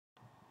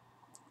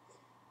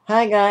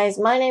Hi guys,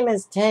 my name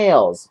is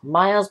Tails,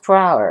 Miles per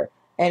hour,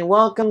 and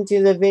welcome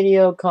to the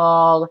video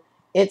called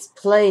It's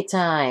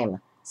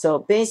Playtime. So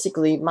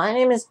basically, my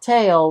name is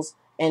Tails,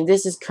 and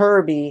this is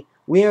Kirby.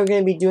 We are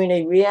going to be doing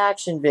a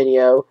reaction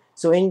video,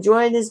 so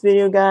enjoy this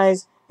video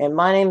guys, and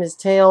my name is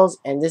Tails,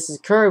 and this is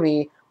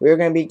Kirby. We're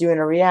going to be doing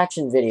a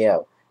reaction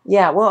video.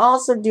 Yeah, we're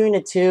also doing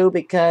it too,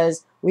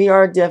 because we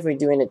are definitely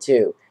doing it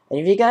too. And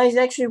if you guys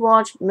actually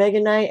watched Mega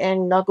Knight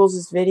and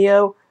Knuckles'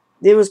 video,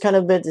 it was kind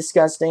of a bit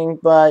disgusting,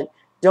 but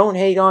don't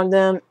hate on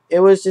them. It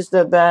was just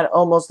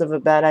almost a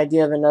bad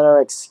idea of another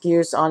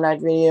excuse on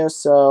that video.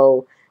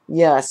 So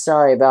yeah,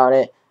 sorry about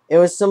it. It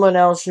was someone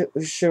else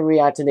who should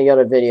react to the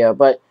other video.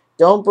 But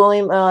don't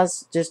blame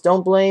us. Just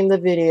don't blame the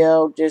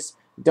video. Just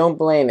don't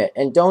blame it.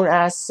 And don't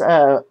ask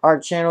our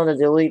channel to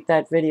delete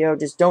that video.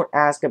 Just don't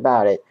ask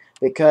about it.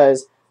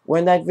 Because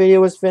when that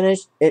video was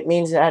finished, it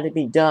means it had to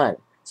be done.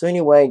 So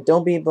anyway,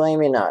 don't be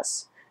blaming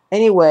us.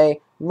 Anyway,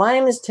 my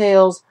name is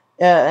Tails.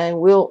 And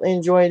we'll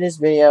enjoy this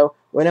video.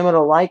 Remember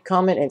to like,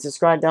 comment, and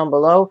subscribe down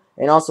below.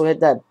 And also hit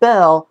that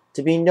bell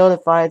to be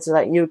notified so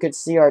that you could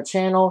see our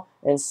channel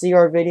and see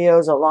our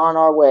videos along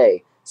our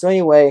way. So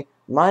anyway,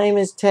 my name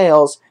is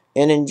Tails.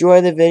 And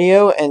enjoy the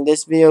video. And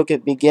this video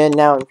could begin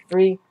now in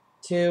 3,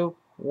 2,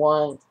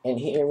 1. And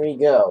here we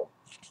go.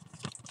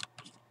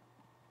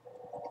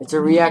 It's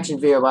a reaction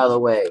video, by the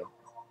way.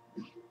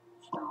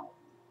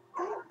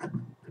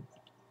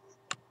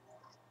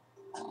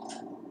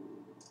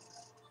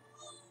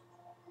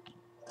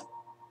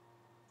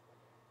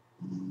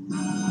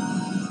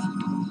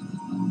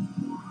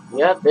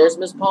 Yep, there's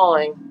Miss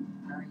Pauling.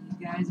 Are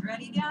you guys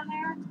ready down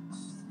there?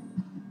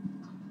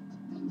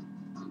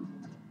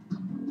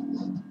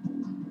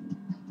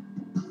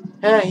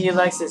 Yeah, he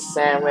likes his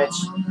sandwich.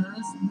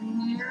 Almost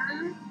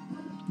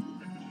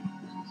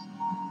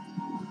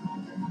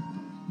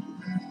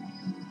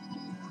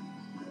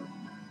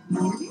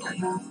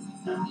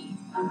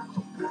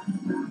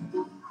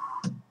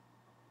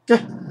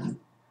there.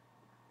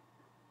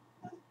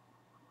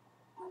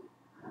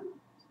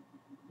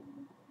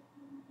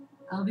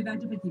 I'll be back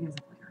to pick you guys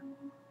up later.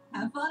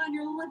 Have fun on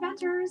your little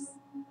adventures.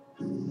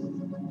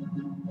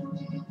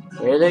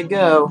 Here they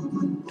go.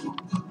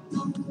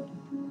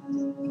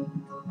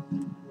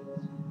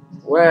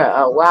 Where?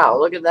 Oh, wow,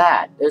 look at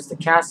that. There's the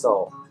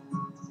castle.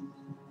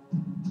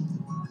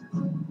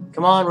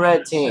 Come on,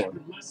 red team.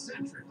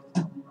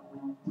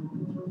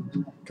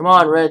 Come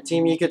on, red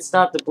team. You could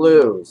stop the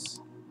blues.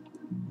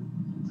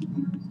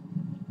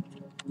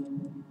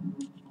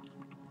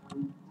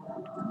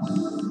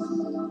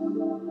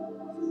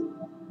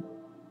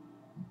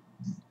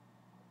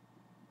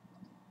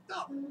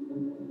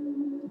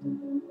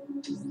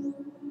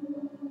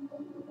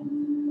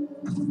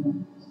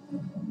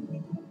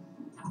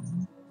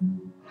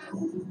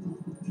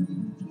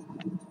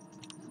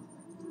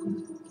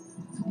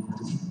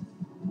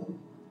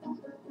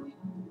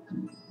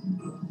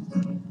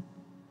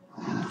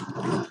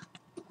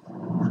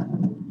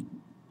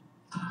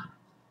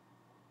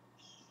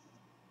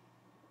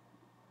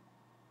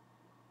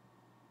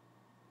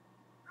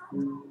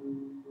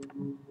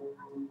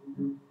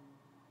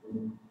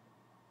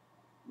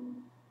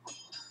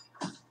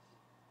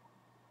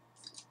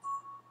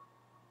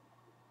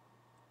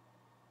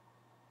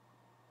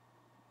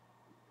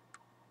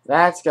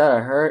 That's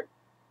gotta hurt.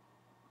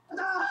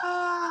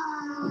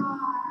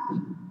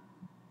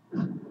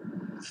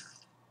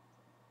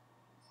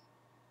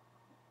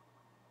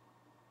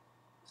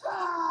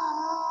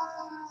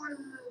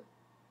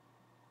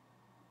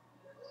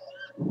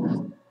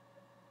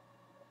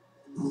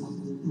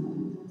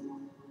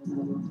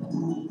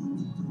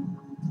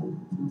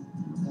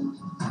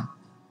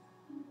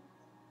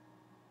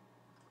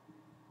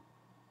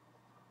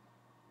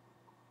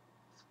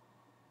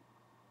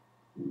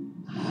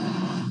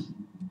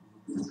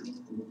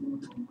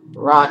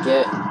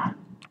 Rocket.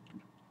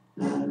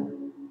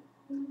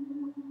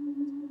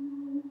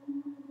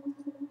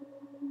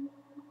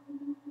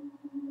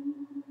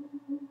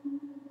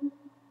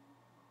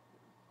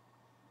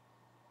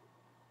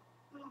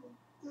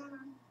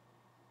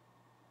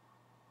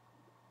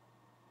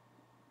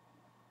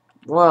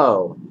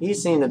 Whoa, he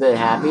seemed a bit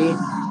happy.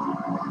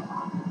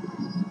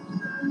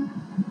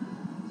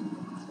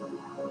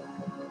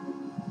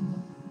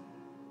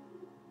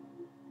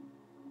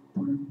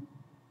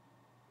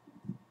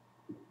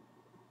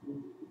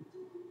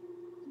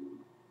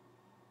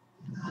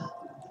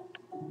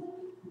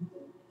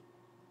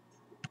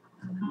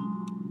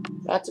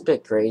 That's a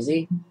bit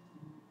crazy.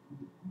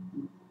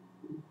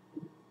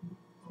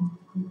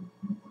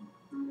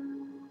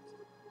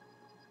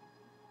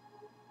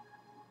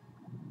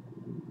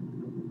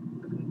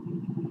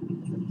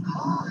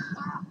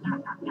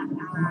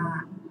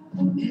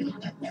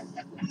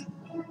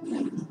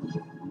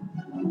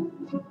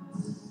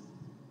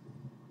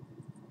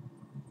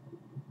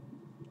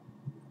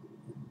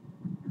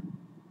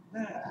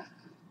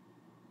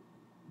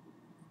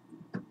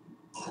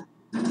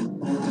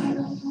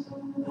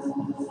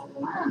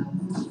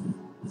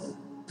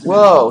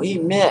 Whoa, he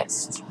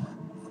missed.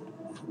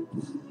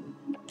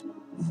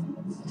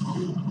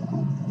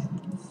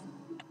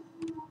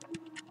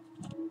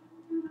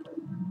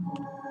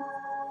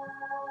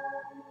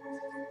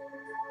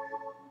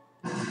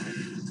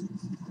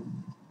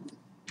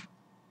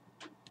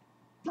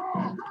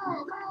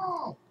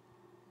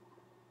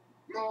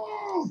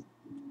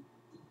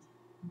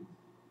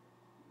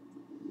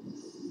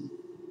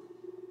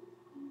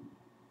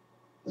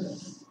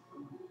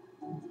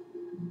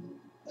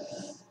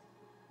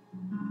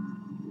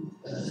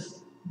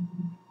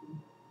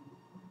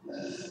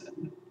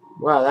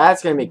 Wow,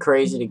 that's gonna be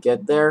crazy to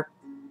get there.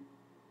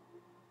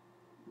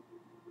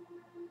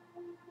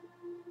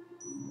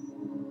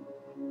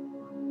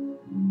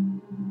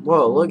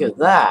 Whoa, look at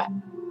that.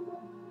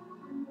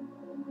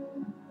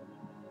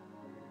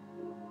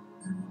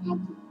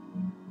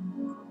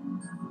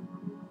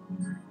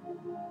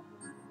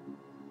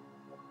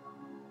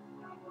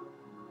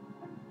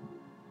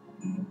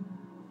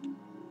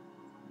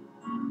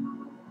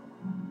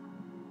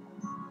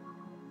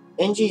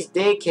 Angie's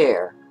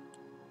daycare.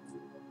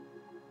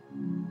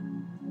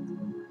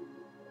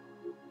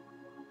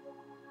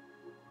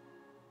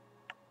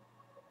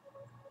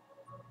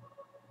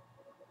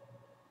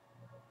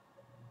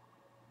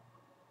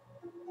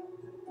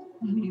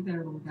 Hey there,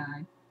 little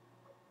guy.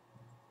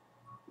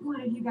 What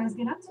did you guys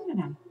get up to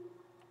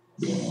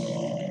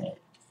today?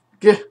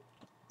 Good.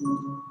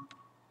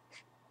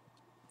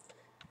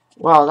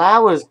 Wow,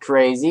 that was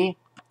crazy.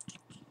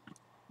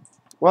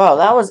 Wow,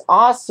 that was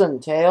awesome,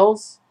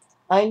 Tails.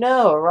 I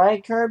know,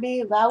 right,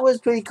 Kirby? That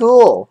was pretty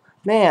cool.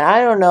 Man,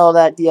 I don't know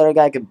that the other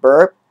guy could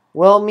burp.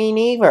 Well, me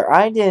neither.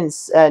 I didn't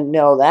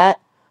know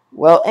that.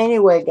 Well,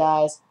 anyway,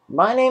 guys,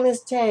 my name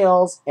is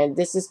Tails, and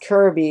this is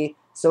Kirby.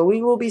 So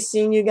we will be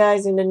seeing you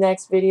guys in the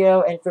next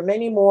video, and for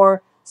many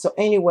more. So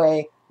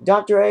anyway,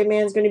 Dr.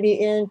 Eggman's going to be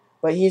in,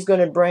 but he's going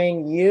to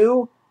bring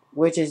you,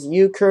 which is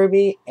you,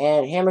 Kirby,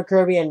 and Hammer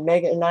Kirby, and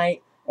Mega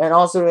Knight, and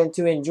also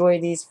to enjoy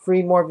these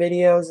free more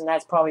videos, and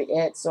that's probably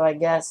it, so I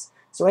guess.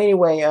 So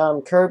anyway,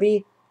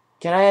 Kirby,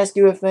 can I ask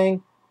you a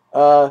thing?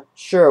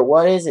 Sure,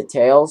 what is it,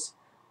 Tails?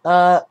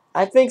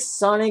 I think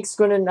Sonic's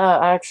gonna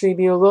actually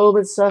be a little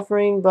bit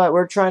suffering, but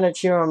we're trying to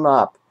cheer him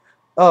up.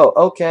 Oh,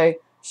 okay.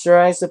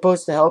 Sure, I'm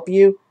supposed to help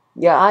you?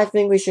 Yeah, I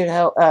think we should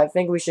help. I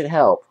think we should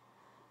help.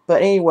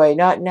 But anyway,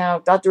 not now.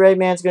 Dr.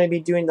 Eggman's going to be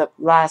doing the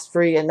last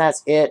free, and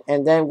that's it.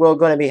 And then we're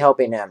going to be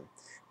helping him.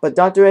 But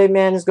Dr.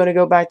 Eggman is going to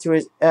go back to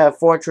his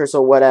fortress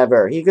or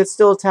whatever. He could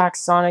still attack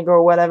Sonic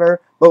or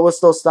whatever, but we'll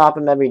still stop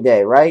him every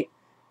day, right?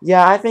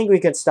 Yeah, I think we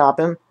could stop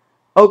him.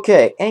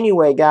 Okay,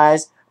 anyway,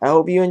 guys, I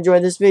hope you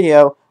enjoyed this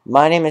video.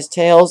 My name is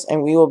Tails,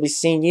 and we will be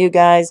seeing you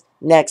guys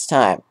next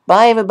time.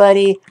 Bye,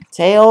 everybody.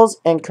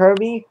 Tails and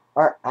Kirby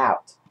are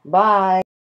out. Bye.